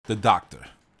The doctor,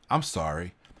 I'm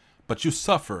sorry, but you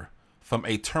suffer from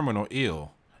a terminal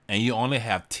ill and you only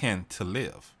have 10 to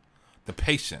live. The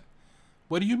patient,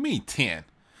 what do you mean 10?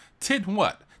 10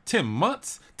 what? 10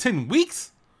 months? 10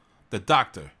 weeks? The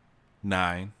doctor,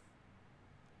 9,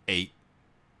 8,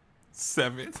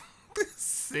 7,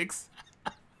 6,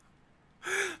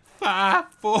 5,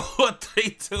 4, 3,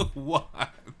 2, 1.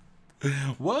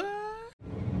 What?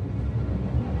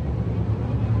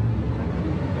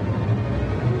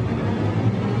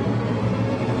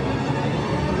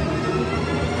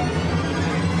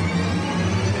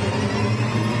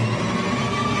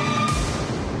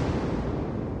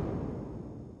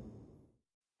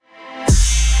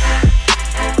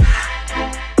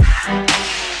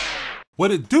 What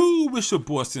it do? It's your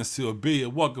boy Sincere B,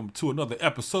 and welcome to another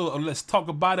episode of Let's Talk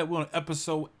About It. We're on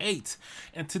episode 8,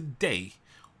 and today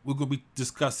we're going to be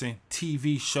discussing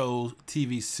TV shows,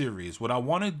 TV series. What I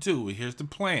want to do, and here's the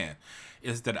plan,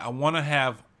 is that I'm going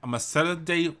to set a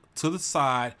day to the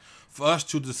side for us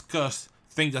to discuss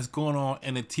things that's going on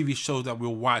in the TV shows that we're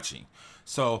watching.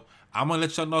 So I'm going to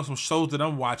let y'all know some shows that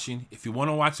I'm watching. If you want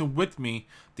to watch them with me,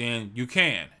 then you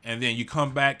can. And then you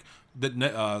come back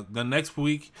the next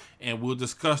week and we'll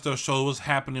discuss those shows, what's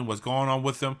happening, what's going on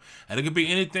with them. And it could be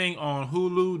anything on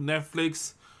Hulu,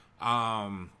 Netflix,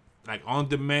 like on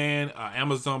demand,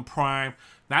 Amazon Prime.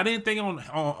 Not anything on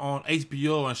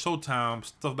HBO and Showtime,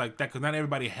 stuff like that, because not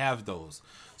everybody has those.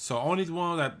 So only the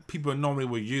one that people normally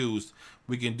would use,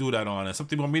 we can do that on. And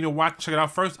something you want me to watch, check it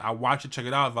out first, I'll watch it, check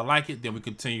it out. If I like it, then we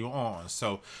continue on.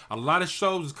 So a lot of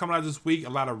shows is coming out this week. A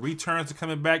lot of returns are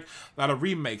coming back. A lot of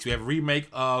remakes. We have a remake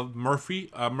of Murphy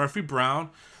Brown.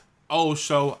 Old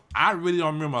show. I really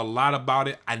don't remember a lot about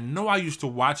it. I know I used to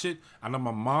watch it. I know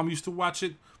my mom used to watch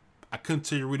it. I couldn't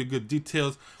tell you really good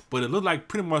details, but it looked like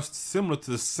pretty much similar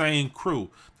to the same crew.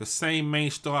 The same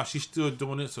main star. She's still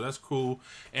doing it, so that's cool.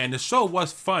 And the show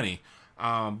was funny.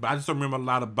 But I just don't remember a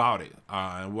lot about it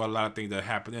and what a lot of things that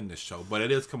happened in this show. But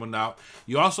it is coming out.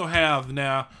 You also have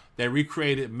now they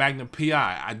recreated Magnum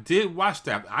P.I. I did watch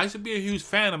that. I used to be a huge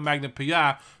fan of Magnum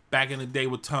P.I. back in the day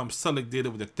when Tom Selleck did it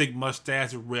with the thick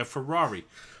mustache and red Ferrari.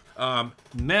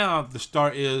 Now the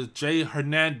star is Jay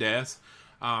Hernandez.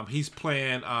 He's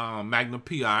playing Magnum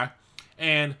P.I.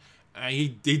 And he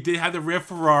did have the red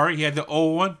Ferrari. He had the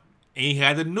old one and he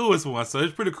had the newest one. So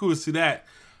it's pretty cool to see that.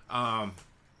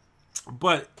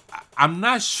 But I'm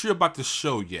not sure about the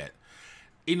show yet.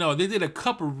 You know, they did a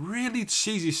couple really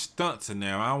cheesy stunts in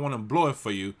there. I don't want to blow it for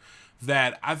you.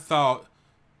 That I thought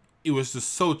it was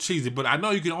just so cheesy. But I know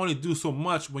you can only do so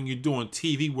much when you're doing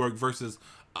TV work versus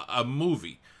a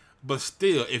movie. But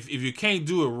still, if you can't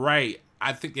do it right,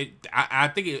 I don't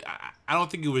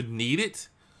think it would need it.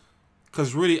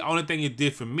 Because really, the only thing it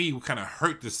did for me would kind of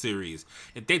hurt the series.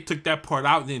 If they took that part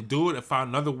out and didn't do it and found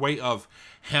another way of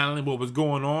handling what was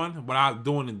going on without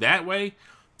doing it that way,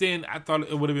 then I thought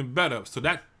it would have been better. So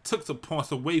that took some points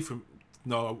away from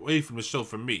the show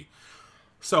for me.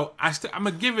 So I'm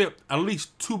going to give it at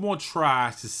least 2 more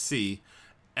tries to see,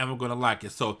 and we're going to like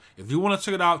it. So if you want to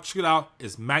check it out.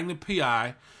 It's Magnum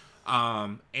P.I.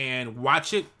 And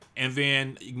watch it, and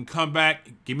then you can come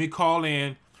back, give me a call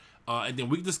in, and then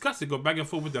we can discuss it, go back and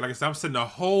forth with it. Like I said, I'm setting the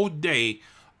whole day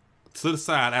to the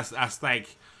side. That's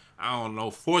like, I don't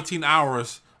know, 14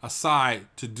 hours aside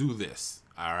to do this.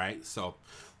 All right, so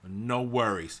no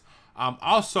worries.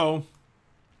 Also,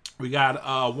 we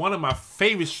got one of my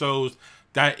favorite shows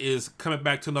that is coming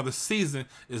back to another season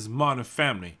is Modern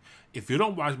Family. If you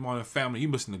don't watch Modern Family, you're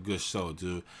missing a good show,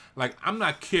 dude. Like, I'm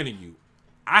not kidding you.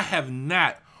 I have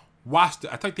not watched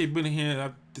it. I think they've been here,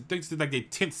 I think it's like their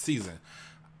 10th season.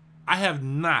 I have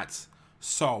not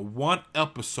saw one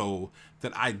episode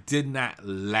that I did not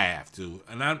laugh, dude.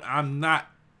 And I'm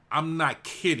not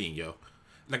kidding, yo.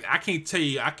 Like, I can't tell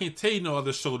you no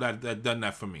other show that done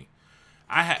that for me.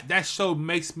 That show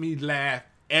makes me laugh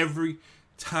every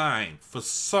time for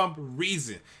some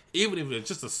reason, even if it's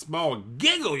just a small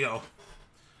giggle, yo.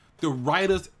 The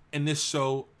writers in this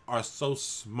show are so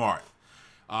smart.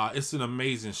 It's an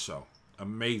amazing show.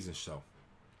 Amazing show.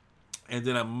 And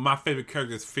then my favorite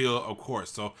character is Phil, of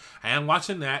course. So I am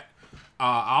watching that.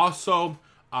 I also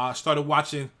started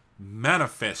watching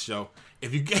Manifest, yo.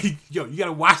 If you you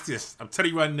gotta watch this. I'm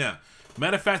telling you right now.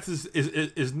 Manifest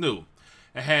is new.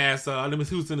 It has let me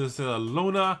see who's in this.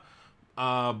 Luna,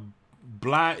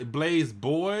 Blaze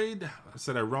Boyd. I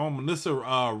said that wrong. Melissa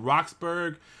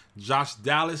Roxburgh, Josh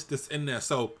Dallas. That's in there.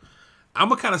 So I'm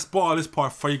gonna kind of spoil this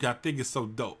part for you because I think it's so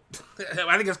dope.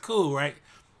 I think it's cool, right?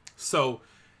 So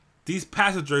these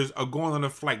passengers are going on a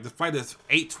flight. The flight is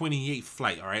 828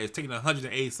 flight, all right? It's taking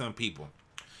 180 some people.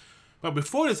 But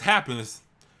before this happens,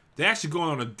 they're actually going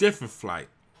on a different flight.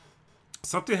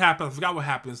 Something happened. I forgot what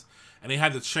happens, and they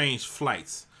had to change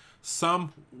flights.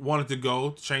 Some wanted to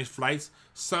go change flights.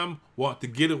 Some want to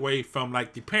get away from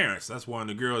like the parents. That's one of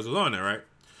the girls was on there, right?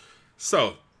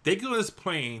 So they go to this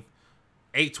plane,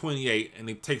 828, and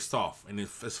it takes off and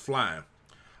it's flying.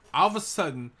 All of a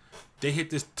sudden, they hit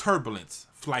this turbulence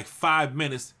for like 5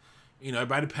 minutes. You know,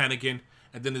 everybody panicking,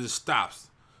 and then it just stops.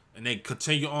 And they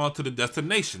continue on to the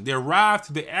destination. They arrived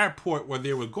to the airport where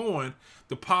they were going.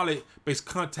 The pilot makes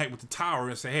contact with the tower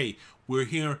and say, "Hey, we're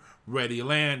here, ready to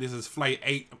land. This is flight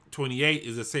 828.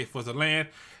 Is it safe for us to land?"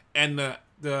 And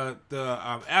the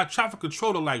air traffic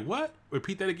controller like, "What?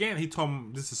 Repeat that again." He told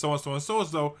him, "This is so and so and so and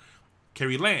so. Can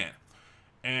we land?"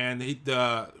 And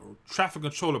the traffic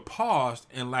controller paused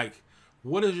and like,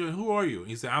 "What is your? Who are you?"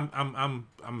 He said,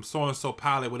 "I'm so and so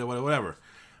pilot, whatever."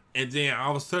 And then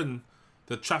all of a sudden,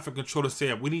 the traffic controller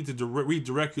said, "We need to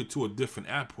redirect you to a different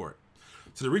airport."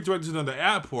 So they redirected to another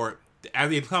airport. As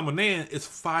they coming in, it's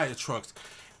fire trucks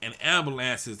and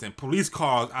ambulances and police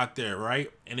cars out there, right?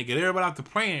 And they get everybody out the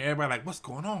plane. Everybody like, "What's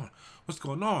going on? What's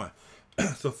going on?"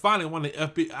 So finally, one of the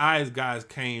FBI guys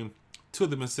came to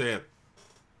them and said,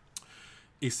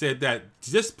 he said that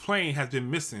this plane has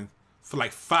been missing for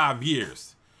like 5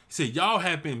 years. He said, "Y'all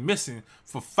have been missing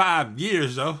for 5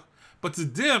 years, yo." But to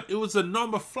them, it was a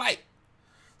normal flight.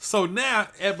 So now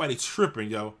everybody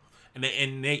tripping, yo. And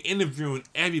they interviewing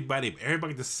everybody.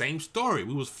 Everybody the same story.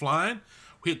 We was flying,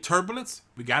 we hit turbulence,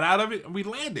 we got out of it, and we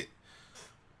landed.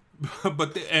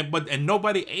 but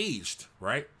nobody aged,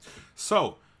 right?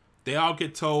 So they all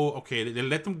get told, okay, they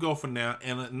let them go for now.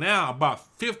 And now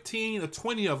about 15 or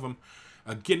 20 of them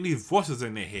are getting these voices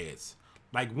in their heads.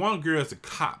 Like one girl is a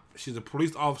cop. She's a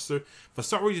police officer. For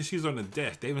some reason, she's on the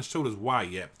desk. They haven't showed us why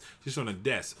yet. She's on the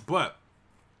desk. But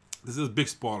this is a big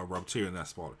spoiler, bro. I'm telling you, not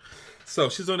spoiler. So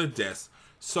she's on the desk.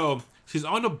 So she's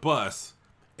on the bus,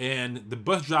 and the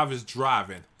bus driver is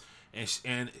driving.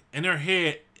 And in her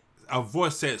head, a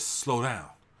voice says, "Slow down.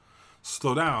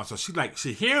 Slow down." So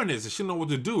she hearing this, and she don't know what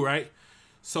to do, right?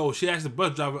 So she asked the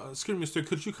bus driver, "Excuse me, sir,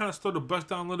 could you kind of slow the bus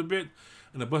down a little bit?"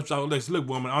 And the bus driver like, "Look,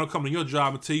 woman, I don't come to your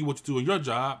job and tell you what to do in your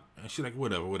job." And she's like,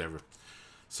 whatever.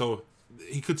 So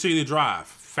he continued to drive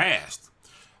fast.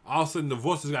 All of a sudden, the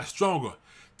voices got stronger.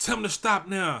 "Tell him to stop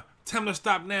now. Tell him to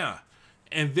stop now."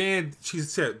 And then she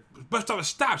said, "Bus driver,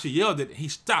 stop." She yelled it. He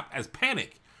stopped as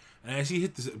panic. And as she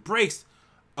hit the brakes,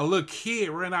 a little kid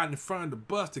ran out in front of the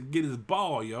bus to get his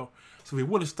ball, yo. So if he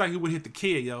wouldn't stop, he would hit the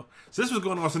kid, yo. So this was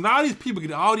going on. So now these people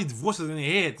get all these voices in their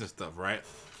heads and stuff, right?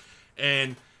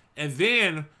 And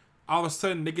then all of a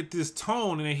sudden they get this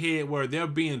tone in their head where they're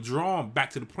being drawn back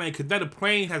to the plane because now the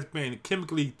plane has been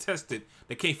chemically tested.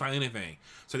 They can't find anything.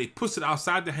 So they push it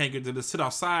outside the hangar to sit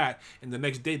outside, and the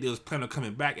next day they was planning on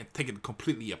coming back and taking it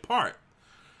completely apart.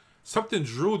 Something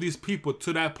drew these people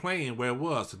to that plane where it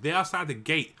was. So they're outside the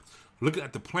gate looking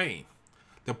at the plane.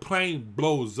 The plane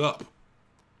blows up.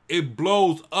 It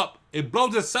blows up. It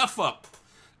blows itself up.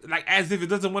 Like as if it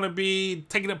doesn't want to be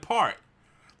taken apart.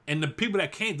 And the people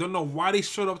that came don't know why they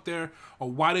showed up there or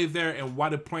why they're there and why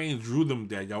the plane drew them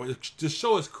there, yo. The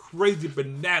show is crazy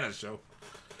bananas, yo.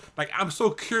 Like, I'm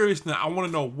so curious now. I want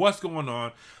to know what's going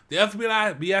on. The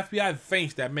FBI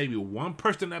thinks that maybe one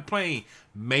person in that plane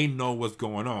may know what's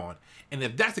going on. And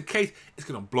if that's the case, it's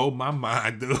going to blow my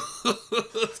mind, dude.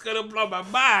 It's going to blow my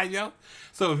mind, yo.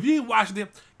 So if you watched it,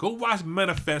 go watch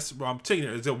Manifest, bro. I'm telling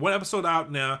you, there's one episode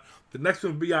out now. The next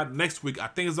one will be out next week. I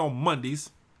think it's on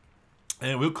Mondays.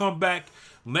 And we'll come back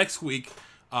next week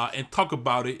and talk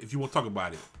about it if you want to talk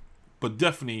about it. But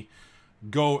definitely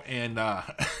go and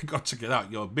go check it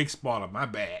out. Yo, big spoiler, my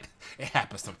bad. It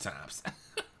happens sometimes.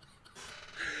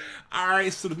 All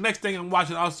right, so the next thing I'm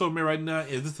watching also right now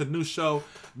is this a new show,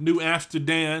 New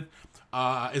Amsterdam.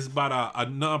 It's about a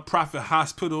non-profit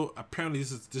hospital. Apparently,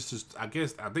 this is I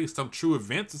think it's some true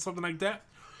events or something like that.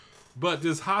 But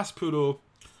this hospital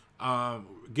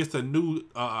gets a new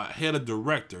head of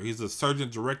director. He's a surgeon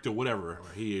director, whatever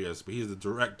he is, but he's the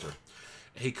director.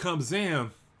 He comes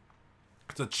in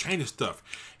to change stuff.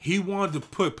 He wanted to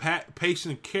put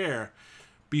patient care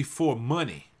before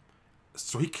money.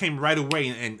 So he came right away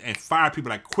and fired people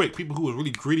like quick, people who were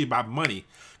really greedy about money,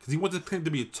 because he wanted the clinic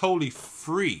to be totally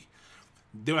free.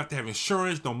 They don't have to have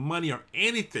insurance, no money or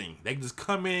anything. They can just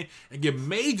come in and get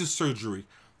major surgery.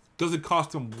 Doesn't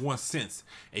cost them 1 cent.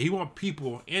 And he want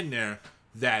people in there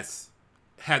that's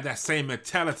have that same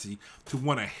mentality to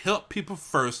want to help people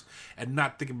first and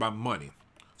not think about money.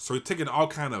 So he's taking all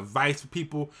kind of advice for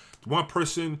people. One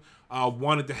person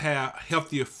wanted to have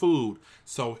healthier food,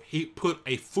 so he put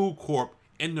a food court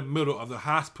in the middle of the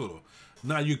hospital.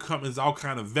 Now you come, there's all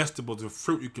kind of vegetables and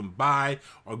fruit you can buy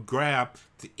or grab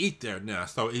to eat there now.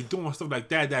 So he's doing stuff like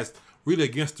that that's really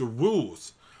against the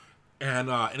rules. And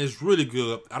it's really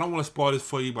good. I don't want to spoil this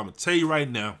for you, but I'm going to tell you right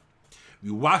now, if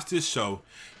you watch this show,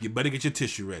 you better get your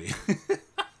tissue ready.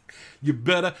 You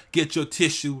better get your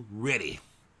tissue ready,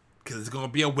 because it's going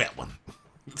to be a wet one.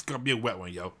 It's going to be a wet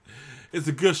one, yo. It's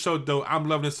a good show, though. I'm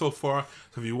loving it so far.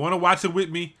 So if you want to watch it with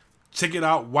me, check it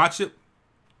out. Watch it.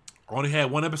 I only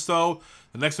had one episode.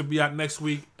 The next will be out next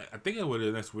week. I think it will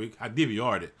be next week. I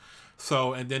DVR'd it.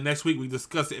 So, and then next week we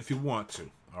discuss it if you want to.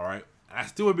 All right. I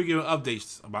still will be giving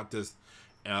updates about this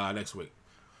next week.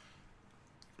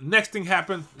 Next thing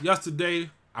happened yesterday.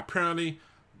 Apparently,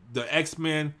 the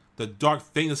X-Men, the Dark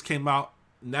Phoenix came out.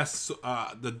 And that's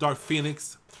the Dark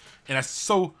Phoenix. And that's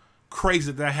so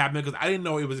crazy that happened, because I didn't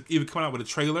know it was even coming out with a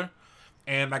trailer.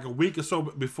 And like a week or so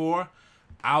before,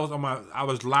 I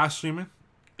was live streaming,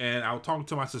 and I was talking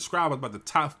to my subscribers about the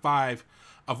top 5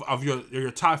 of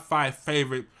your top 5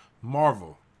 favorite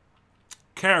Marvel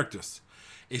characters.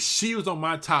 And she was on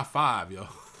my top 5, yo.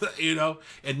 You know,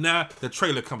 and now the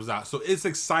trailer comes out, so it's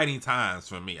exciting times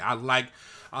for me. I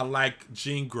like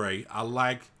Jean Grey. I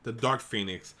like the Dark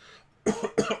Phoenix.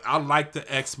 I like the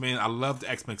X-Men. I love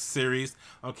the X-Men series.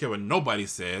 I don't care what nobody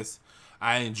says.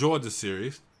 I enjoyed the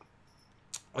series,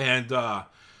 and like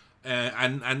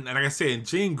I said,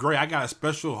 Jean Grey, I got a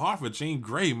special heart for Jean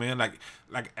Grey, man. Like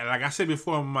I said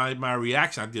before in my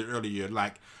reaction I did earlier,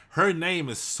 like, her name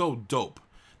is so dope.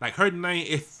 Like, her name,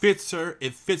 it fits her.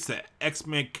 It fits the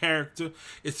X-Men character.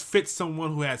 It fits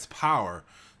someone who has power,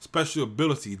 special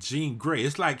ability. Jean Grey.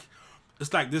 It's like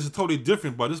this is totally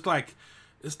different, but it's like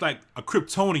a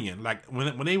Kryptonian. Like,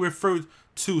 when they refer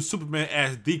to Superman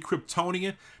as the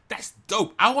Kryptonian, that's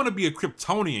dope. I want to be a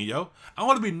Kryptonian, yo. I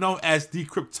want to be known as the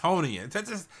Kryptonian.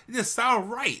 It just sounds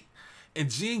right.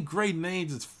 And Jean Grey name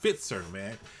just fits her,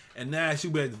 man. And now she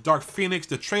with the Dark Phoenix.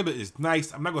 The trailer is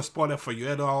nice. I'm not gonna spoil that for you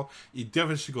at all. You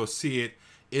definitely should go see it.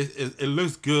 It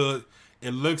looks good.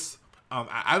 It looks.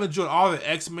 I've enjoyed all the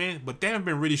X-Men, but they haven't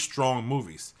been really strong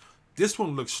movies. This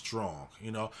one looks strong.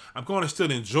 You know, I'm going to still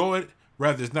enjoy it,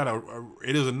 whether it's not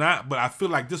it is or not. But I feel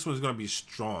like this one is gonna be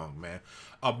strong, man.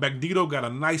 Magneto got a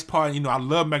nice part. You know, I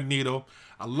love Magneto.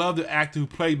 I love the actor who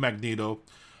played Magneto.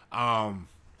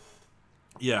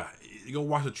 Yeah, you go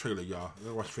watch the trailer, y'all. You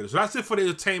go watch the trailer. So that's it for the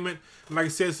entertainment. And like I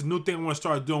said, it's a new thing I want to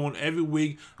start doing every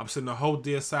week. I'm sitting the whole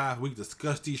day aside. We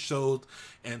discuss these shows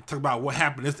and talk about what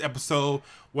happened this episode,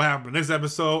 what happened next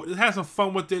episode. Just have some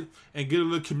fun with it and get a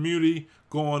little community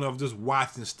going of just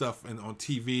watching stuff on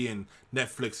TV and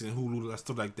Netflix and Hulu and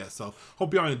stuff like that. So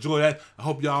hope y'all enjoy that. I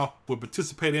hope y'all will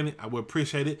participate in it. I would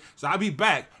appreciate it. So I'll be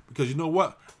back, because you know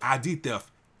what? ID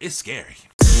theft is scary.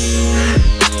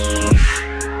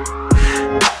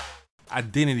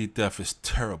 Identity theft is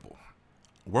terrible.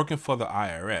 Working for the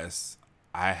IRS,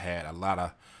 I had a lot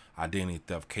of identity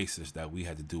theft cases that we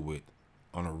had to do with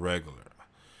on a regular.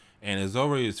 And it's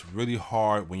always really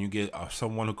hard when you get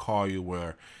someone who call you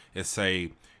where it's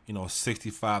a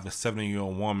 65 to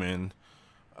 70-year-old woman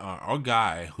or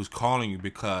guy who's calling you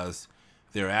because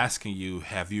they're asking you,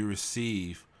 have you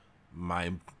received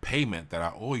my payment that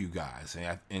I owe you guys?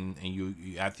 And you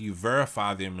after you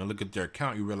verify them and look at their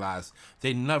account, you realize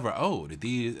they never owed.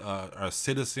 These are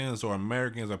citizens or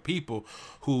Americans or people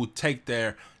who take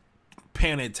their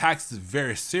paying their taxes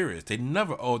very serious. They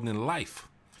never owed in life.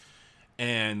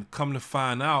 And come to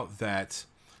find out that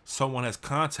someone has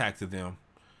contacted them,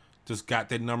 just got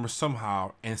their number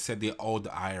somehow, and said they owed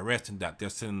the IRS and that they're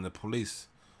sending the police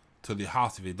to the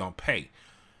house if they don't pay,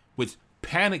 which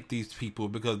panic these people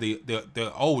because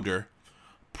they're older,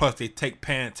 plus they take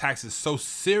paying taxes so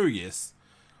serious,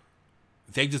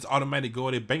 they just automatically go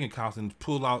to their bank accounts and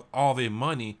pull out all their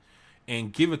money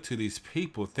and give it to these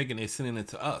people, thinking they're sending it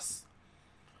to us.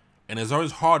 And it's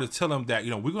always hard to tell them that,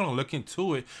 we're going to look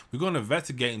into it, we're going to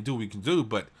investigate and do what we can do,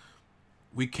 but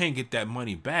we can't get that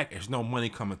money back. There's no money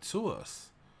coming to us.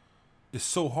 It's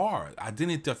so hard.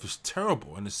 Identity theft is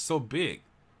terrible, and it's so big.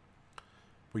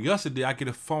 But yesterday, I get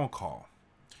a phone call.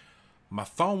 My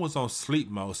phone was on sleep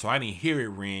mode, so I didn't hear it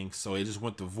ring, so it just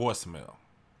went to voicemail.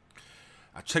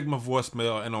 I checked my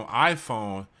voicemail, and on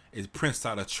iPhone, it prints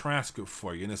out a transcript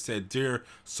for you. And it said, "Dear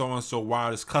so-and-so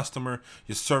wireless customer,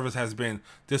 your service has been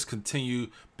discontinued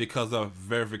because of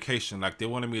verification." Like, they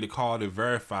wanted me to call to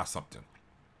verify something.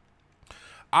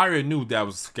 I already knew that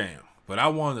was a scam, but I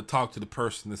wanted to talk to the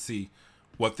person to see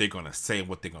what they're going to say and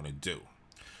what they're going to do.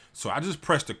 So I just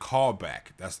pressed the call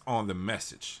back that's on the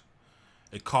message.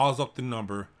 It calls up the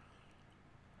number.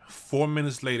 4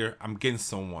 minutes later, I'm getting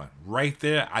someone. Right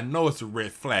there, I know it's a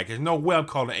red flag. There's no way I'm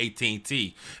calling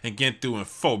AT&T and getting through in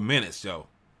 4 minutes, yo.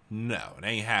 No, it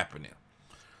ain't happening.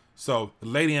 So the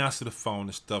lady answered the phone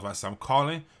and stuff. I said, I'm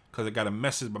calling because I got a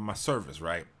message by my service,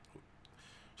 right?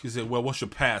 She said, well, what's your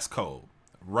passcode?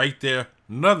 Right there,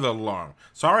 another alarm.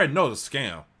 So I already know the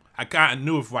scam. I kind of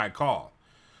knew if I called.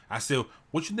 I said,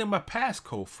 what you need my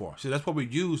passcode for? She said, that's what we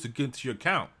use to get into your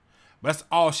account. But that's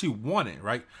all she wanted,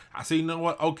 right? I said, you know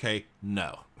what? Okay,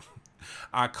 no.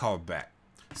 I called back.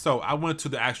 So I went to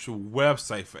the actual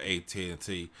website for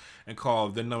AT&T and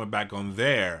called the number back on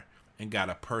there and got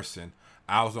a person.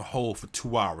 I was on hold for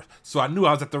 2 hours. So I knew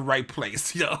I was at the right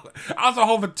place. Yo, I was on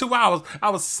hold for 2 hours. I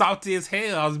was salty as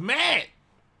hell. I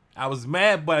was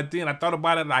mad, but then I thought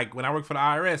about it like when I work for the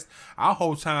IRS, our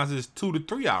hold times is 2 to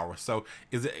 3 hours. So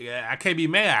I can't be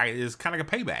mad. It's kind of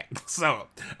like a payback. So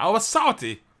I was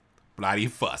salty, but I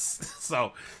didn't fuss.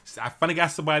 So I finally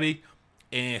got somebody,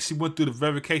 and she went through the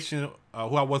verification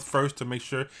who I was first to make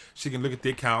sure she can look at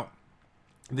the account.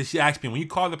 And then she asked me, when you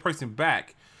call the person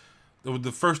back, it was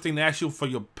the first thing to ask you for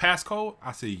your passcode?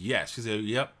 I said, yes. She said,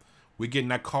 yep. We're getting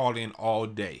that call in all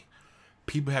day.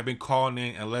 People have been calling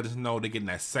in and let us know they're getting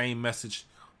that same message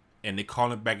and they're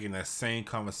calling back in that same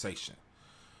conversation.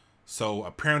 So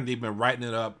apparently they've been writing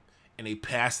it up and they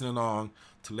passing it on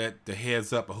to let the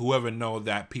heads up or whoever know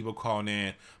that people calling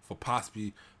in for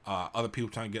possibly other people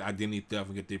trying to get identity theft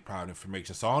and get their private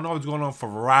information. So I don't know what's going on for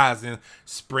Verizon,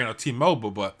 Sprint, or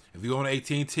T-Mobile, but if you go on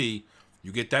AT&T,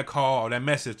 you get that call or that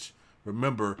message,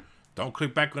 remember, don't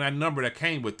click back on that number that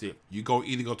came with it. You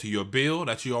either go to your bill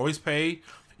that you always pay,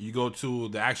 you go to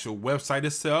the actual website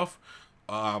itself.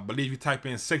 I believe you type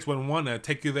in 611 and it'll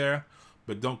take you there,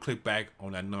 but don't click back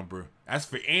on that number. That's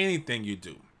for anything you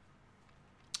do.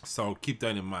 So keep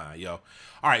that in mind, yo.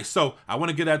 All right, so I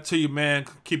want to get that to you, man.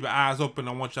 Keep your eyes open.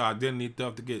 I want your identity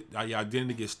theft to get your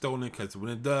identity to get stolen, because when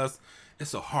it does,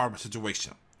 it's a horrible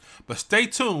situation. But stay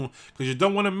tuned, because you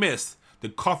don't want to miss the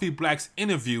Coffee Blacks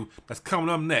interview that's coming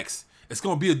up next. It's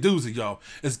gonna be a doozy, y'all.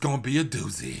 It's gonna be a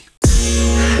doozy.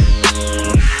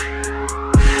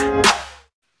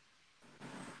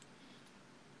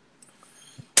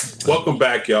 Welcome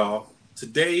back, y'all.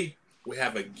 Today we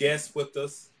have a guest with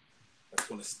us that's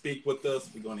going to speak with us.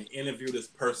 We're going to interview this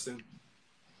person.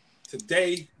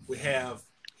 Today we have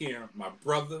here my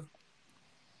brother,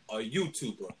 a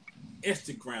YouTuber,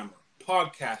 Instagrammer,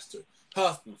 podcaster,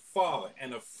 husband, father,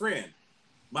 and a friend.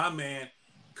 My man,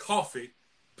 Coffee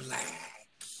Black.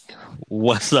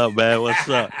 What's up, man? What's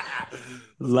up?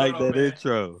 Like that man?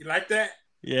 intro. You like that?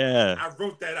 Yeah. I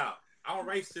wrote that out. I don't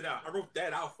write shit out. I wrote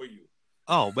that out for you.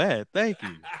 Oh, man. Thank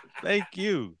you. Thank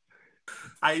you.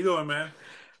 How you doing, man?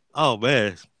 Oh,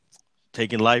 man.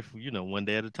 Taking life, one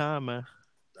day at a time, man.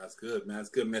 That's good, man. That's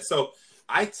good, man. So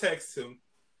I texted him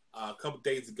a couple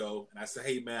days ago, and I said,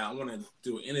 hey, man, I want to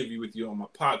do an interview with you on my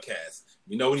podcast.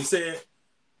 You know what he said?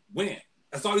 When?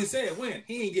 That's all he said, when.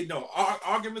 He ain't getting no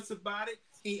arguments about it.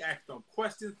 He asked no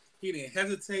questions. He didn't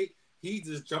hesitate. He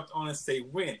just jumped on and say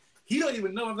when. He don't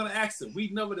even know I'm going to ask him. We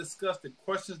never discussed the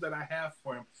questions that I have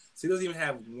for him, so he doesn't even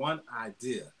have one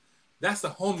idea. That's a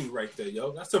homie right there,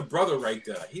 yo. That's a brother right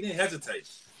there. He didn't hesitate.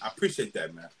 I appreciate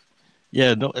that, man.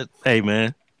 Yeah, no, hey,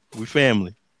 man, we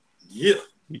family. Yeah.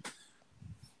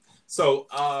 So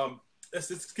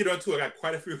let's get on to it. I got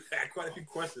quite a few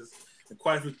questions and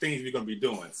quite a few things we're gonna be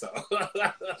doing. So,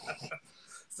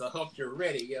 so I hope you're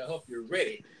ready. Yeah, I hope you're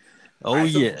ready. Oh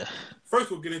right, so yeah. First,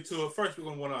 we'll get into it. First, we're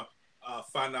gonna want to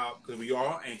find out, because we are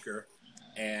on Anchor,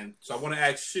 and so I want to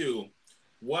ask you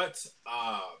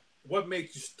what made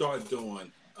you start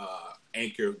doing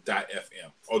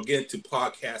Anchor.fm or get into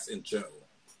podcasts in general?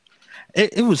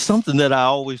 It was something that I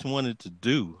always wanted to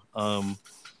do.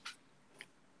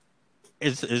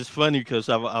 It's funny because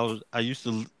I used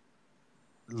to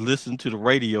listen to the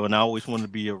radio, and I always wanted to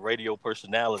be a radio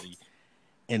personality.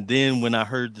 And then when I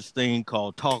heard this thing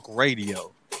called talk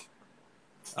radio,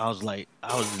 I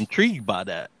was intrigued by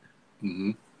that.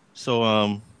 Mm-hmm.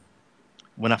 So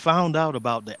when I found out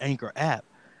about the Anchor app,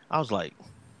 I was like,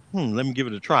 let me give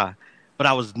it a try. But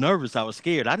I was nervous. I was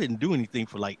scared. I didn't do anything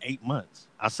for like 8 months.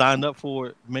 I signed up for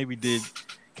it,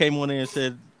 came on there and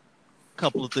said a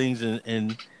couple of things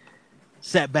and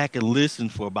sat back and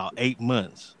listened for about 8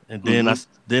 months. And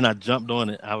then I jumped on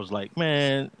it. I was like,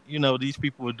 man, these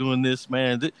people are doing this,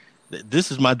 man.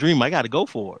 This is my dream. I got to go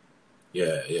for it.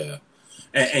 Yeah, yeah.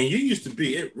 And you used to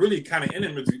be really kind of in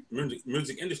the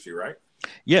music industry, right?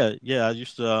 Yeah. I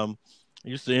used to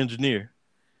engineer.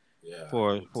 Yeah.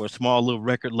 For a small little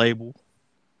record label.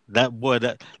 Let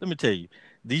me tell you,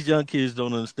 these young kids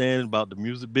don't understand about the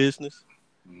music business.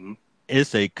 Mm-hmm.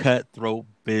 It's a cutthroat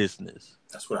business.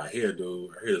 That's what I hear,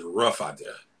 dude. I hear it's rough out there.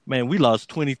 Man, we lost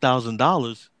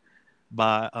 $20,000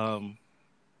 by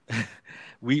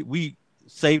we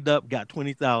saved up, got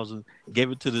 20,000,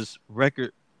 gave it to this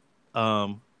record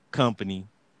company,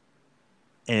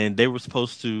 and they were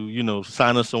supposed to,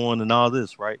 sign us on and all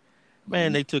this, right?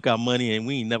 Man, they took our money and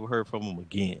we ain't never heard from them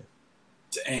again.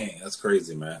 Dang, that's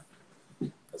crazy, man.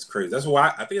 That's crazy. That's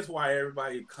why I think that's why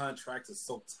everybody contracts is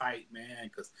so tight, man.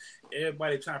 Because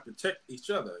everybody trying to protect each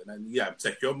other, and then you got to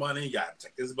protect your money, you got to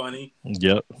protect this money.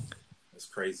 Yep, it's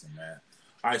crazy, man.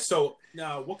 All right, so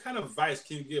now, what kind of advice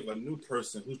can you give a new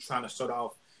person who's trying to start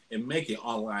off and making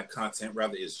online content,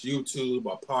 whether it's YouTube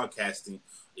or podcasting,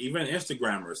 even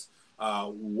Instagrammers?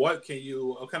 What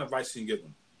kind of advice can you give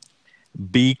them?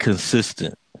 Be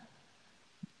consistent.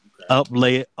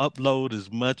 Okay. Upload as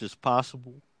much as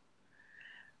possible.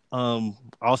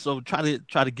 Also try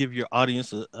to give your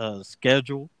audience a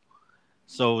schedule,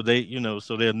 so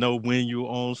so they'll know when you're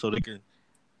on, so they can,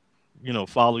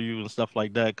 follow you and stuff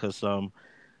like that. Because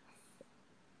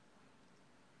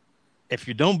if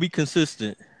you don't be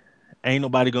consistent, ain't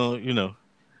nobody gonna,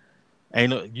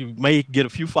 you may get a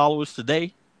few followers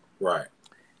today, right?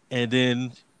 And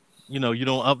then, you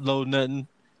don't upload nothing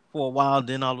for a while.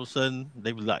 Then all of a sudden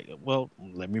they be like, well,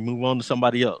 let me move on to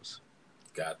somebody else.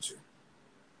 Got you.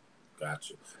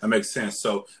 That makes sense.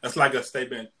 So that's like a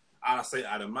statement, I say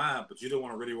out of mind, but you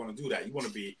don't really want to do that. You want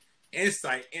to be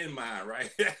insight in mind, right?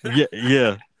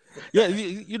 yeah.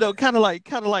 Kind of like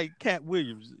Cat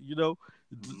Williams.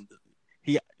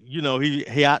 He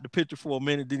out the picture for a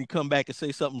minute, then he come back and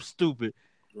say something stupid,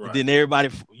 right. And then everybody,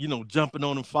 jumping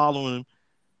on him, following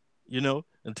him,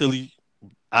 until he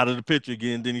out of the picture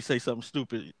again. Then he say something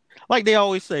stupid. Like they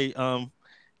always say,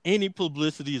 any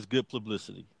publicity is good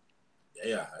publicity.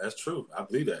 Yeah, that's true. I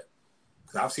believe that.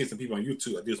 Because I've seen some people on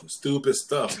YouTube that do some stupid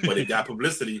stuff, but it got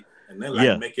publicity, and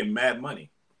they're making mad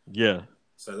money. Yeah.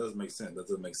 So that doesn't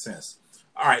make sense.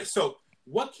 All right. So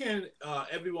what can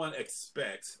everyone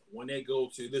expect when they go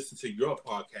to listen to your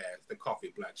podcast, The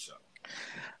Coffee Black Show?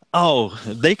 Oh,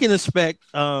 they can expect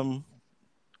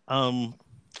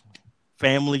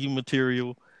family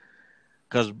material,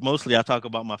 because mostly I talk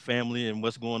about my family and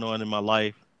what's going on in my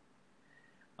life.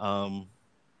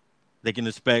 They can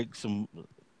expect some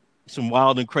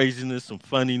wild and craziness, some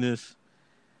funniness,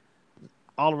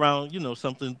 all around,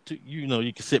 something to, you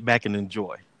can sit back and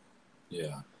enjoy.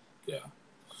 Yeah.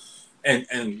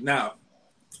 And now,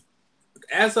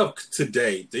 as of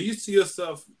today, do you see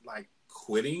yourself like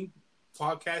quitting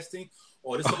podcasting,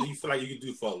 or is this something you feel like you can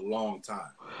do for a long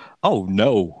time? Oh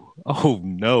no.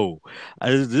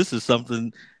 This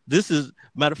is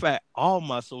matter of fact, all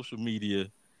my social media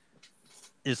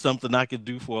is something I could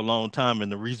do for a long time,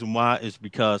 and the reason why is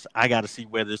because I got to see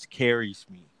where this carries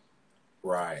me.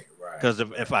 Right. Because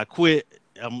if I quit,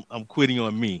 I'm quitting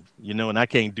on me, and I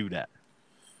can't do that.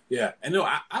 Yeah, and no,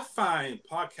 I find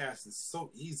podcasting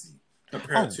so easy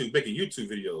compared to making YouTube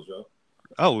videos, yo.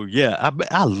 Oh yeah,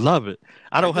 I love it.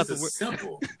 I don't have to.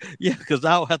 Simple. Yeah, because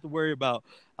I don't have to worry about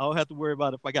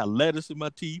if I got lettuce in my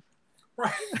teeth.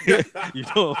 Right. You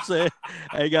know what I'm saying?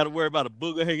 I ain't got to worry about a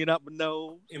booger hanging out my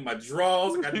nose. In my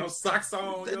drawers, I got no socks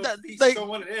on.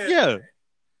 Yeah.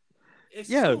 It's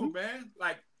true, man.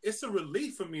 Like, it's a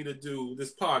relief for me to do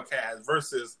this podcast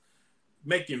versus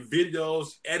making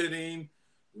videos, editing,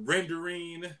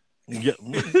 rendering. Yeah.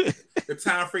 The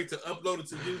time for it to upload it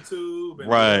to YouTube. And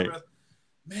right. Whatever.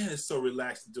 Man, it's so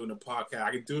relaxed doing the podcast.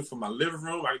 I can do it from my living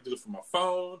room. I can do it from my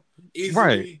phone easily.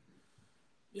 Right.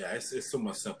 Yeah, it's so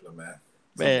much simpler, man.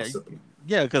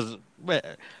 Yeah, because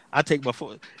I take my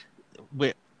phone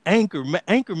with Anchor.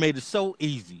 Anchor made it so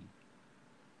easy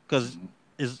because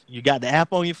you got the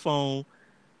app on your phone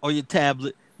or your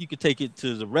tablet. You can take it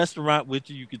to the restaurant with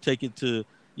you. You can take it to,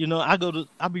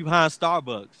 I'll be behind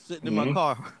Starbucks sitting in my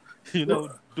car, doing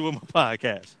my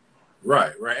podcast.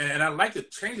 Right. And I like the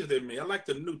changes they made. I like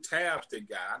the new tabs they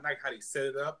got. I like how they set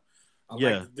it up. I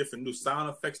like the different new sound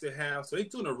effects they have. So they're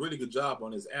doing a really good job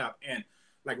on this app. And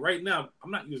like right now,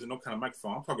 I'm not using no kind of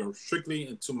microphone. I'm talking strictly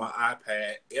into my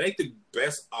iPad. It ain't the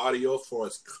best audio for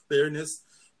its clearness,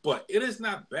 but it is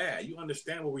not bad. You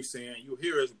understand what we're saying. You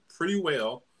hear it pretty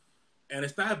well, and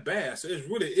it's not bad. So it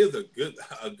really is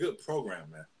a good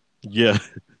program, man. Yeah.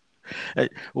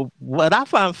 What I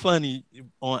find funny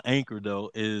on Anchor though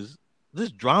is this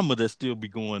drama that still be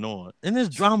going on, and there's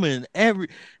drama in every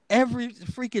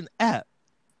freaking app.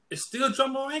 It's still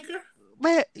drama on Anchor,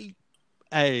 man.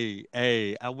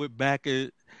 Hey, I went back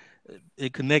and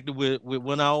it connected with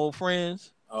one of our old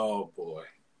friends. Oh boy.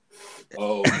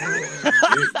 You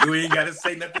ain't gotta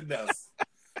say nothing else.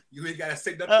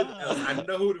 I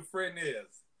know who the friend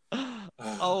is.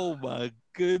 Oh my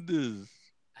goodness.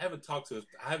 I haven't talked to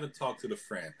the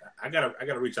friend. I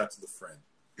gotta reach out to the friend.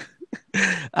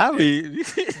 I mean,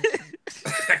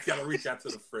 gotta reach out to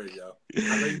the friend, yo.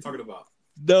 I know you're talking about.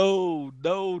 No,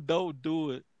 don't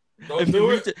do it. Don't If you do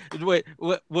reach it. wait,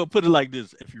 well, put it like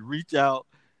this: if you reach out,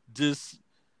 just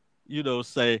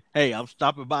say, "Hey, I'm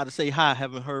stopping by to say hi.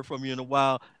 Haven't heard from you in a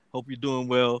while. Hope you're doing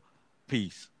well.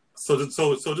 Peace." So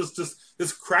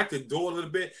just crack the door a little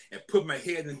bit and put my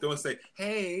head in the door and say,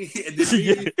 "Hey," and then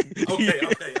leave. Okay.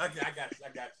 I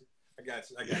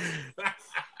got you.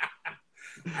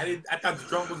 I thought the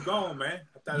drum was gone, man.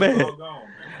 I thought it was all gone,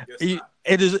 man. I guess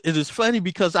not. It is funny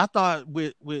because I thought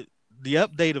with the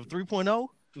update of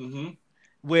 3.0,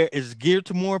 where it's geared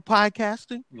to more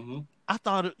podcasting, I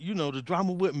thought the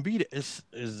drama wouldn't be there. It's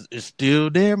still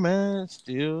there, man. It's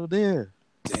still there.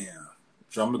 Damn,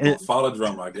 drummer gonna follow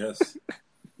drummer, I guess.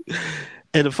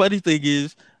 And the funny thing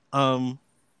is, I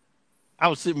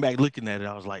was sitting back looking at it.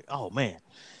 I was like, oh man,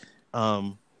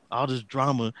 all this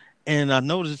drama, and I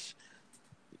noticed.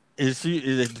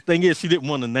 The thing is, she didn't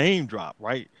want to name drop,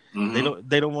 right? They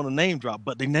don't want to name drop,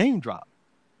 but they name drop.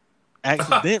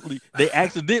 They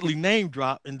accidentally name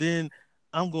drop, and then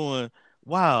I'm going,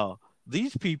 wow,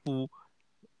 these people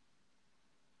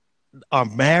are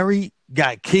married,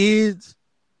 got kids,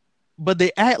 but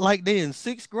they act like they're in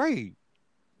 6th grade.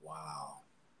 Wow.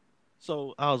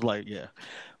 So I was like, yeah,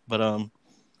 but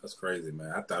that's crazy,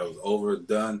 man. I thought it was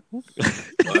overdone,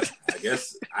 but I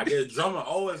guess drummer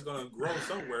always gonna grow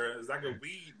somewhere. It's like a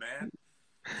weed, man.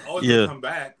 It's always gonna come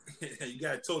back. You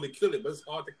gotta totally kill it, but it's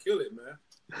hard to kill it, man.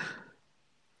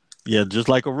 Yeah, just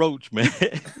like a roach, man.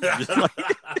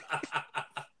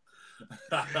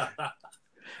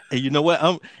 And you know what?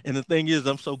 And the thing is,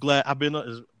 I'm so glad I've been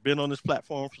on this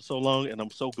platform for so long, and I'm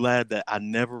so glad that I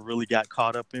never really got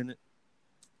caught up in it.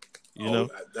 You know,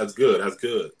 that's good. That's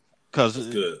good. Because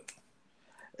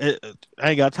I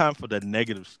ain't got time for that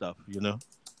negative stuff,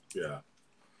 Yeah.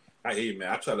 I hear you,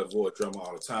 man. I try to avoid drama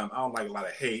all the time. I don't like a lot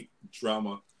of hate,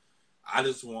 drama. I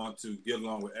just want to get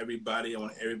along with everybody. I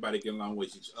want everybody to get along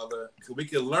with each other. Because we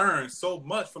can learn so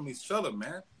much from each other,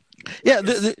 man. Yeah.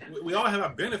 We all have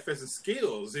our benefits and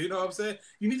skills. You know what I'm saying?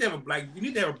 You need to have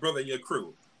a brother in your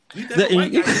crew. You need to have a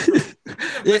white guy in your crew. You need to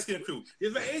have a Mexican crew.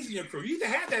 You have an Asian in your crew. You need to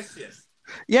have that shit.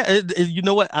 Yeah, you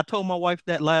know what? I told my wife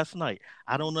that last night.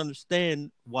 I don't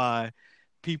understand why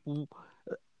people.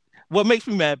 What makes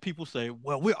me mad? People say,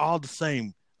 "Well, we're all the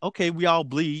same." Okay, we all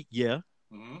bleed, yeah.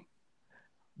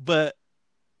 But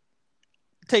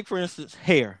take for instance,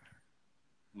 hair.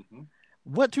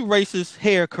 What two races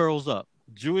hair curls up?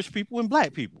 Jewish people and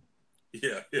black people.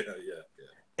 Yeah.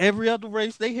 Every other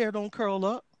race, their hair don't curl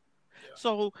up. Yeah.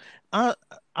 So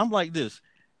I'm like this.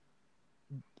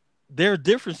 There are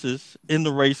differences in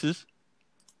the races.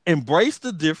 Embrace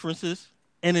the differences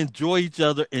and enjoy each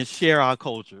other and share our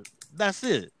culture. That's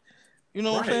it. You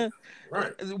know what I'm saying?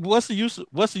 Right. What's the use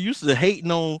of hating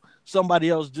on somebody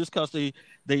else just because they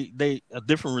a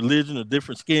different religion, a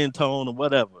different skin tone, or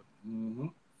whatever?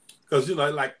 Because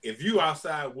like if you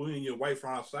outside, when your wife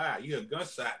from outside, you hear a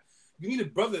gunshot. You need a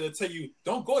brother to tell you,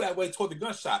 don't go that way toward the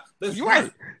gunshot. Let's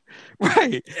run.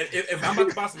 Right. If I'm about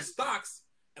to buy some stocks.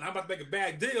 And I'm about to make a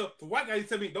bad deal. The white guy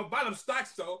tell me, don't buy them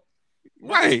stocks, though.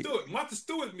 Right. Want to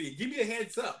stew with me. Give me a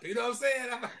heads up. You know what I'm saying?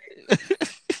 I'm like,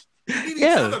 we need each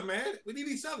other, man. We need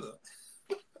each other.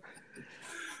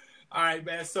 All right,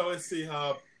 man. So let's see.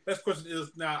 Next question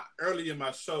is, now, early in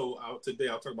my show today,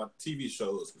 I'll talk about TV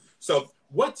shows. So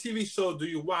what TV show do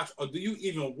you watch, or do you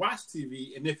even watch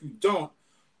TV? And if you don't,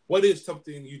 what is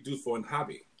something you do for a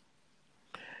hobby?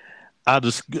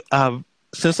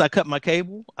 Since I cut my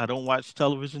cable, I don't watch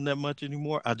television that much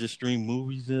anymore. I just stream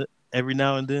movies every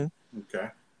now and then. Okay.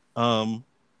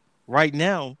 Right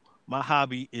now, my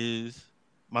hobby is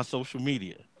my social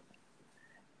media.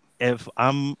 If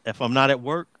I'm not at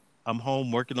work, I'm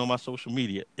home working on my social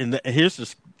media. And here's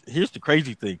the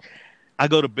crazy thing. I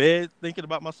go to bed thinking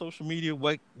about my social media.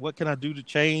 What can I do to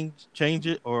change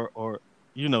it or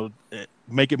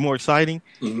make it more exciting?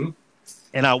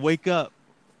 And I wake up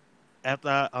after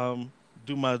I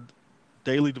do my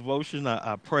daily devotion.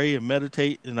 I pray and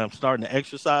meditate, and I'm starting to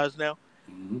exercise now.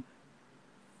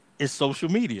 It's social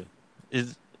media,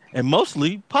 and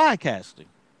mostly podcasting.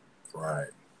 Right.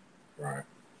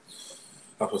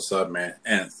 That's what's up, man.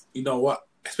 And you know what?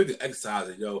 Speaking of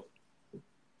exercising, the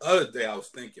other day I was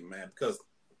thinking, man, because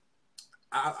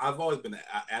I've always been an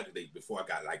athlete before I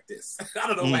got like this. I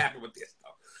don't know what happened with this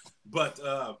though, but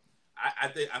I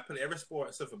played every sport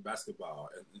except for basketball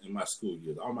in my school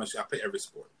years. I played every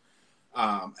sport.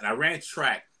 And I ran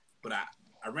track, but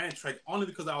I ran track only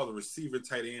because I was a receiver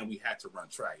tight end. We had to run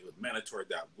track. It was mandatory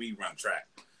that we run track.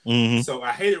 So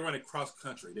I hated running cross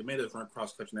country. They made us run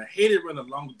cross country. And I hated running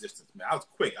long distance, man. I was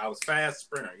quick. I was fast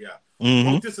sprinter, yeah.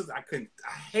 Long distance, I couldn't.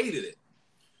 I hated it.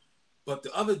 But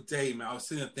the other day, man, I was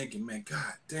sitting there thinking, man,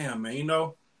 God damn, man, you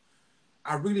know,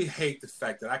 I really hate the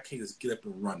fact that I can't just get up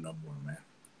and run no more, man,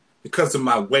 because of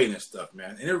my weight and stuff,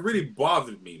 man. And it really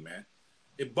bothered me, man.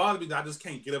 It bothered me that I just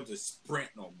can't get up to sprint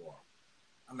no more.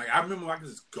 I'm like, I remember when I could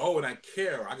just go and I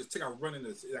care. I just take out running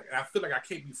this. And I feel like I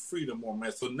can't be free no more,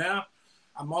 man. So now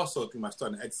I'm also thinking about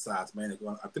starting to exercise, man.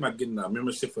 I think about getting a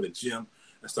membership for the gym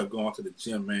and start going to the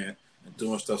gym, man, and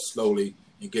doing stuff slowly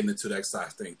and getting into the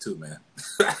exercise thing too, man.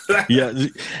 Yeah.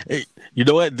 Hey, you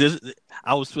know what?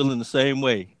 I was feeling the same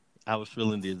way. I was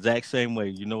feeling the exact same way.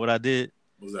 You know what I did?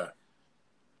 What's that?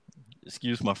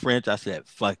 Excuse my French. I said,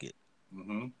 fuck it.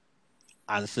 Mm-hmm.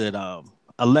 I said,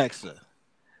 Alexa,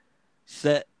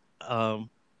 set a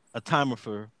timer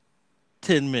for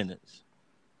 10 minutes.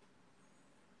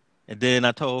 And then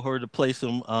I told her to play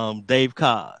some Dave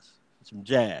Koz, some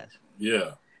jazz.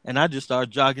 Yeah. And I just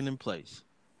started jogging in place.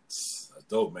 That's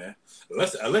dope, man.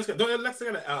 Alexa got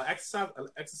an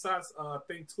exercise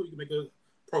thing too. You can make a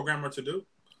programmer to do.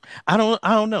 I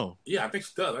don't know. Yeah, I think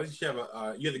she does. I think she have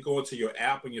you have to go into your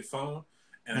app on your phone,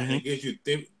 and it gives you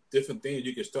different things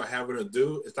you can start having her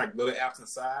do. It's like little apps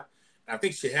inside. And I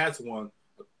think she has a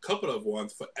couple of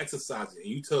ones for exercising. And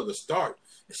you tell her to start,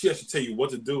 and she actually tell you what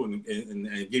to do and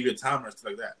give you a timer and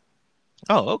stuff like that.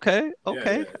 Oh, okay.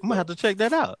 Okay. Yeah. I'm going to have to check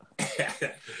that out.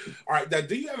 All right. Now,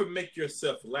 do you ever make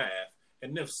yourself laugh?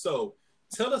 And if so,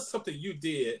 tell us something you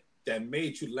did that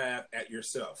made you laugh at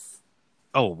yourself.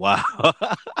 Oh, wow.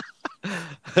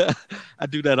 I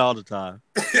do that all the time.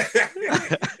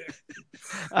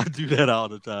 I do that all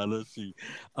the time. Let's see.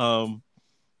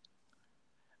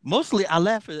 Mostly I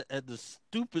laugh at the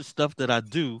stupid stuff that I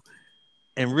do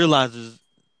and realize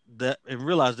that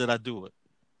I do it.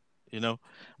 You know,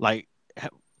 like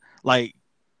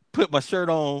put my shirt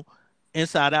on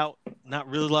inside out, not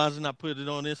realizing I put it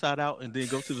on inside out, and then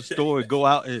go to the store and go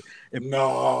out and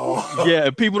no, yeah.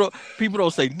 And people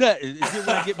don't say nothing. And then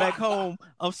when I get back home,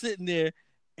 I'm sitting there,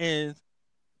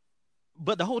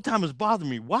 but the whole time it's bothering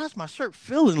me. Why is my shirt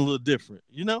feeling a little different?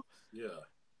 You know? Yeah.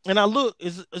 And I look,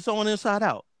 it's on inside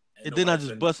out, and then I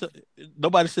just bust.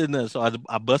 Nobody said nothing, so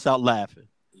I bust out laughing.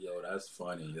 Yo, that's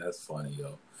funny. That's funny,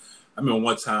 yo. I remember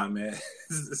one time, man.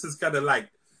 This is kind of like.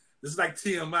 This is like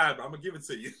TMI, but I'm gonna give it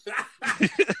to you.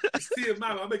 It's TMI,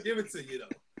 but I'm gonna give it to you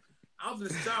though. I was in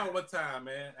the shower one time,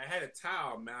 man. I had a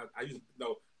towel, man. I used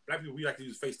black people we like to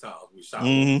use face towels when we shower.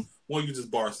 Mm-hmm. One uses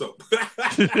bar soap.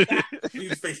 We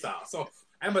use face towels. So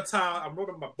I have a towel. I'm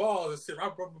rubbing my balls and shit. I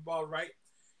rub my balls right,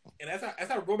 and as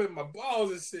I rubbing my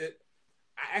balls and shit,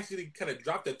 I actually kind of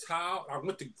dropped the towel. I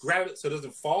went to grab it so it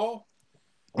doesn't fall.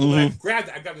 Mm-hmm. When I grabbed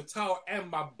it, I got the towel and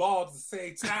my balls at the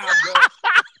same time, bro.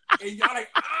 And y'all like,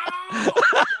 oh,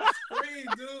 I screamed,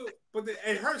 dude. But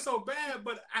it hurt so bad,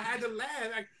 but I had to laugh.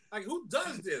 Like who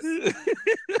does this?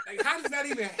 Like, how does that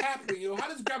even happen? You know, how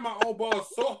does you grab my own balls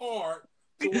so hard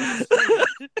to when I scream?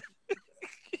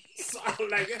 So I'm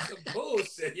like, that's some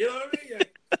bullshit. You know what I mean?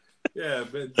 Yeah,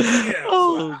 but yeah.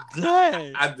 Oh, so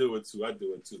dang. I do it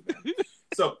too, man.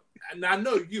 So now I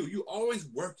know you always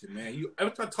working, man. You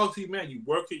every time I talk to you, man, you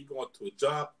working, you going to a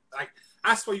job. Like,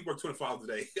 I swear you work 24 hours a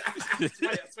day.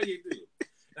 I swear you do.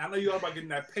 And I know you're all about getting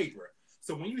that paper.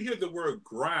 So when you hear the word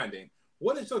grinding,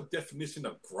 what is your definition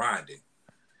of grinding?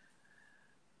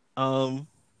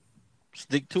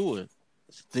 Stick to it.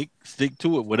 Stick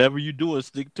to it. Whatever you're doing,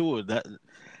 stick to it.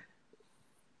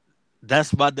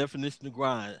 That's my definition of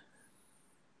grind.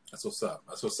 That's what's up.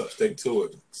 Stick to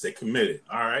it. Stay committed.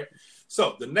 All right.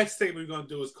 So the next thing we're going to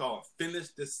do is called finish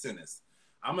this sentence.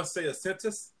 I'm going to say a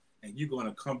sentence, and you're going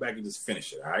to come back and just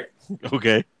finish it, all right?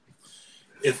 Okay.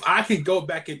 If I could go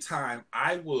back in time,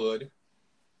 I would...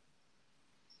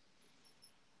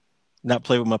 not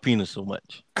play with my penis so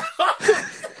much.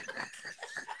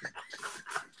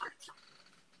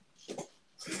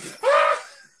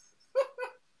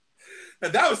 Now,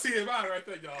 that was CMI right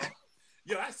there, y'all.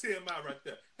 Yo, that's CMI right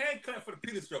there. Hand clap for the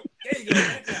penis joke. There you go,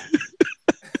 hand clap.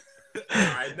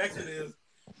 All right, next one is,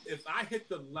 if I hit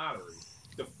the lottery,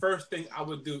 the first thing I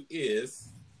would do is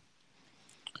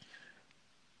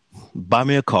buy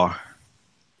me a car.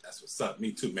 That's what's up.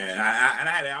 Me too, man. I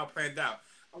had it all planned out.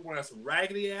 I'm going to have some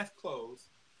raggedy ass clothes.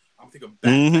 I'm going to take a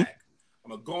backpack. Mm-hmm. I'm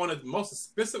going to go on the most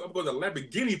expensive. I'm going to the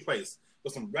Lamborghini place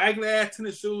with some raggedy ass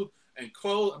tennis shoes and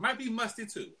clothes. I might be musty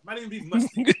too. I might even be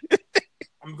musty.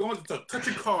 I'm going to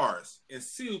touch cars and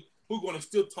see who's going to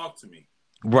still talk to me.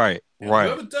 Right, and right.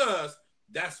 Whoever does,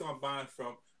 that's who I'm buying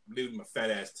from. I'm leaving my fat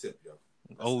ass tip, yo.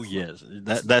 Oh yes,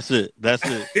 that's it.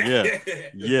 Yeah,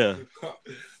 yeah. All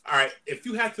right. If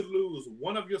you had to lose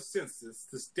one of your senses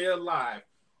to stay alive,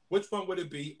 which one would it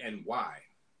be and why?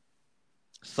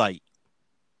 Sight.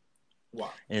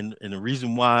 Wow. And the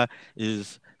reason why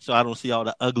is so I don't see all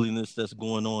the ugliness that's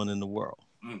going on in the world.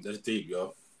 That's deep,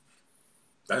 yo.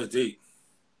 That's deep.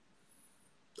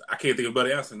 I can't think of a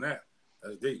better answer than that.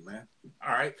 That's deep, man.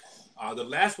 All right. The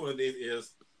last one of these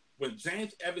is when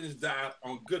James Evans died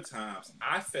on Good Times,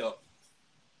 I felt.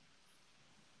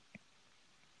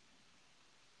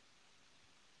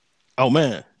 Oh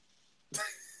man.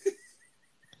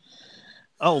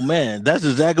 Oh man, that's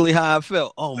exactly how I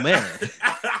felt. Oh man.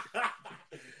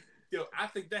 Yo, I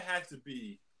think that has to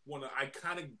be one of the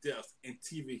iconic deaths in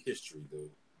TV history, dude.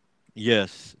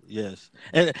 Yes, yes.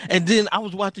 And then I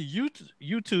was watching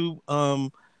YouTube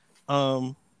um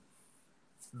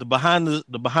the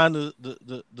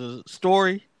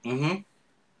story, Mm-hmm.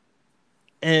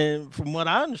 and from what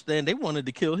I understand, they wanted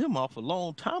to kill him off a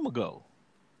long time ago.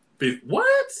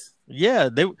 What? Yeah,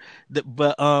 but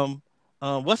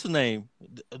what's the name?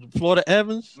 Florida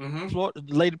Evans, Mm-hmm. Florida,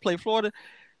 the lady played Florida.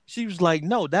 She was like,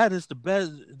 "No, that is the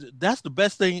best. That's the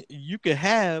best thing you could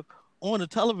have on a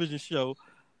television show.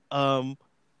 Um,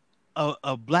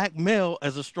 a black male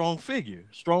as a strong figure,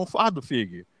 strong father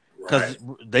figure, because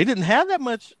Right. they didn't have that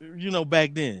much,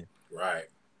 back then. Right.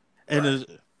 And,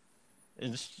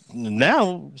 Right.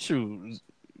 now, shoot,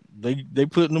 they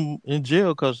putting them in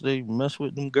jail because they mess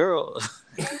with them girls.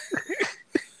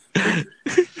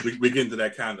 we get into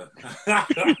that kind of.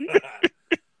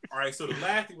 All right. So the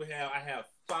last thing I have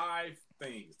 5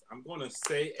 things. I'm going to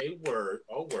say a word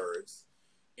or words,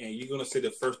 and you're going to say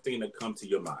the first thing that comes to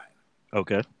your mind.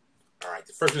 Okay, All right.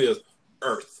 The first one is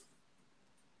Earth.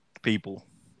 people,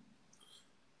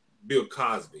 Bill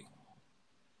Cosby.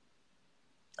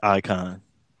 icon.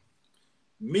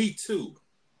 Me Too.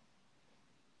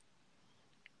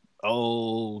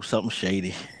 Oh, something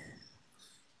shady.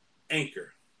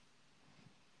 Anchor.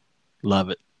 Love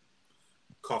it.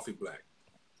 Coffee Black.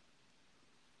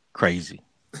 Crazy.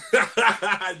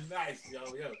 Nice, yo.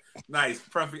 Nice.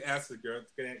 Perfect answer, girl.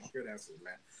 Good answer,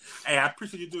 man. Hey, I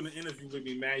appreciate you doing the interview with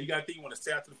me, man. You got anything you want to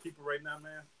say out to the people right now,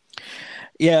 man?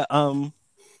 Yeah.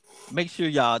 Make sure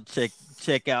y'all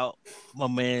check out my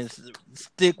man.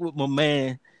 Stick with my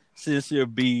man, Sincere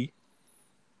B.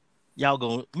 Y'all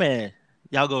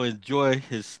gonna enjoy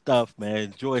his stuff, man.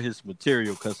 Enjoy his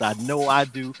material, because I know I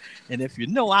do. And if you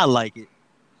know I like it,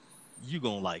 you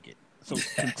gonna like it. So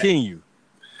continue.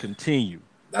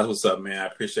 That's what's up, man. I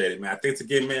appreciate it, man. Thanks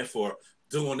again, man, for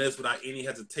doing this without any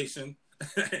hesitation.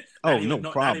 Oh, no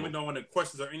Not problem. even knowing the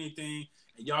questions or anything.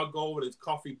 And y'all go over to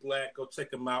Coffee Black. Go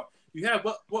check them out. You have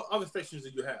what other stations do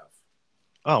you have?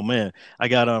 Oh man, I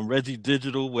got Reggie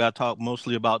Digital, where I talk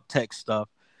mostly about tech stuff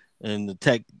and the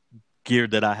tech gear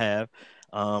that I have.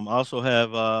 I also have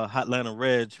Hotlanta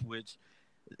Reg, which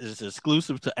is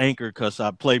exclusive to Anchor because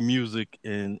I play music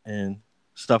and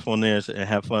stuff on there and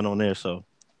have fun on there. So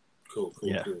Cool.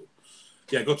 yeah,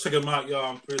 Yeah, go check them out, y'all.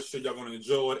 I'm pretty sure y'all gonna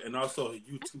enjoy it. And also his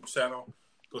YouTube channel.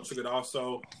 Go check it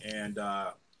also. And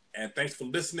thanks for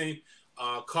listening.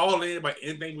 Call in about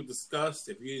anything we discussed.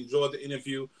 If you enjoyed the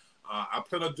interview, I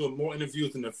plan on doing more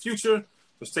interviews in the future.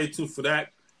 So stay tuned for that.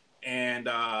 And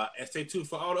stay tuned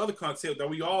for all the other content that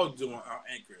we all do on our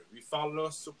Anchor. We follow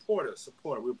us, support us.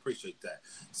 We appreciate that.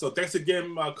 So thanks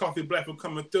again, Coffee Black, for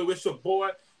coming through. It's your boy,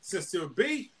 Sincere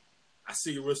B. I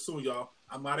see you real soon, y'all.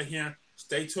 I'm out of here.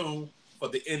 Stay tuned for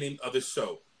the ending of the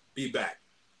show. Be back.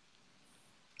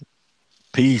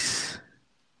 peace.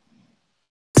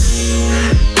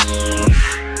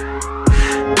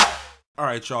 All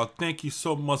right, y'all. Thank you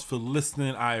so much for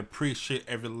listening. I appreciate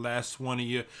every last one of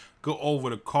you. Go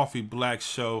over to Coffee Black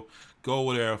Show. Go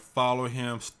over there, follow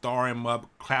him, star him up,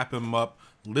 clap him up,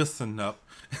 listen up.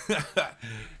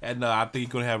 And I think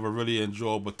you're going to have a really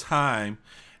enjoyable time.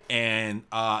 And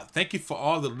thank you for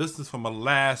all the listeners from my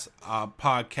last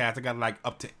podcast. I got like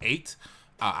up to 8.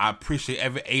 I appreciate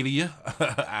every 8 of you.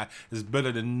 It's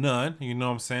better than none. You know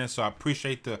what I'm saying? So I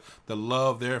appreciate the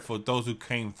love there for those who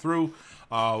came through.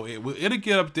 It'll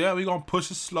get up there. We're going to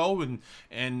push it slow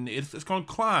and it's going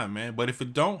to climb, man. But if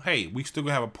it don't, hey, we still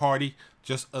going to have a party,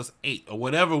 just us 8 or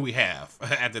whatever we have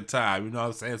at the time. You know what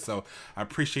I'm saying? So I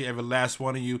appreciate every last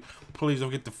one of you. Please don't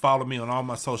forget to follow me on all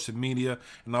my social media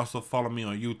and also follow me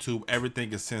on YouTube.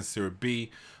 Everything is Sincere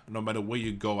B. No matter where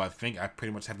you go, I think I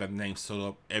pretty much have that name set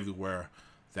up everywhere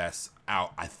that's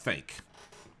out, I think.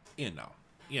 You know.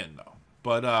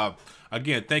 But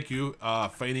again, thank you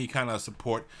for any kind of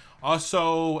support.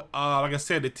 Also, like I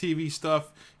said, the TV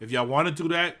stuff, if y'all want to do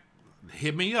that,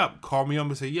 hit me up. Call me up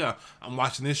and say, yeah, I'm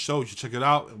watching this show. You should check it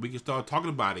out. And we can start talking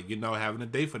about it, having a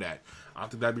day for that. I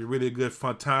think that'd be really a good,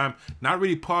 fun time. Not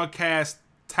really podcast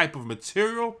type of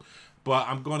material, But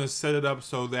I'm going to set it up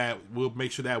so that we'll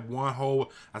make sure that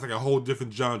that's like a whole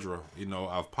different genre,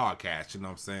 of podcasts, you know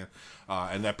what I'm saying?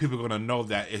 And that people are going to know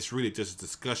that it's really just a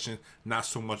discussion, not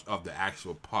so much of the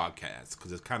actual podcast,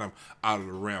 because it's kind of out of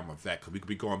the realm of that, because we could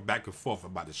be going back and forth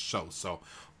about the show. So,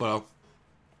 but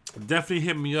definitely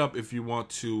hit me up if you want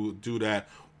to do that,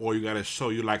 or you got a show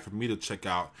you like for me to check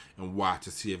out and watch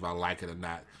to see if I like it or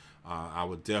not. I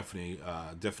would definitely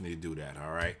do that.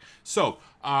 All right. So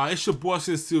it's your boy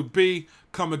Sincere B.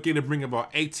 Come again and bring about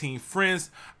 18 friends.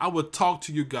 I will talk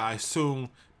to you guys soon.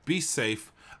 Be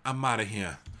safe. I'm out of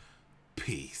here.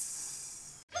 Peace.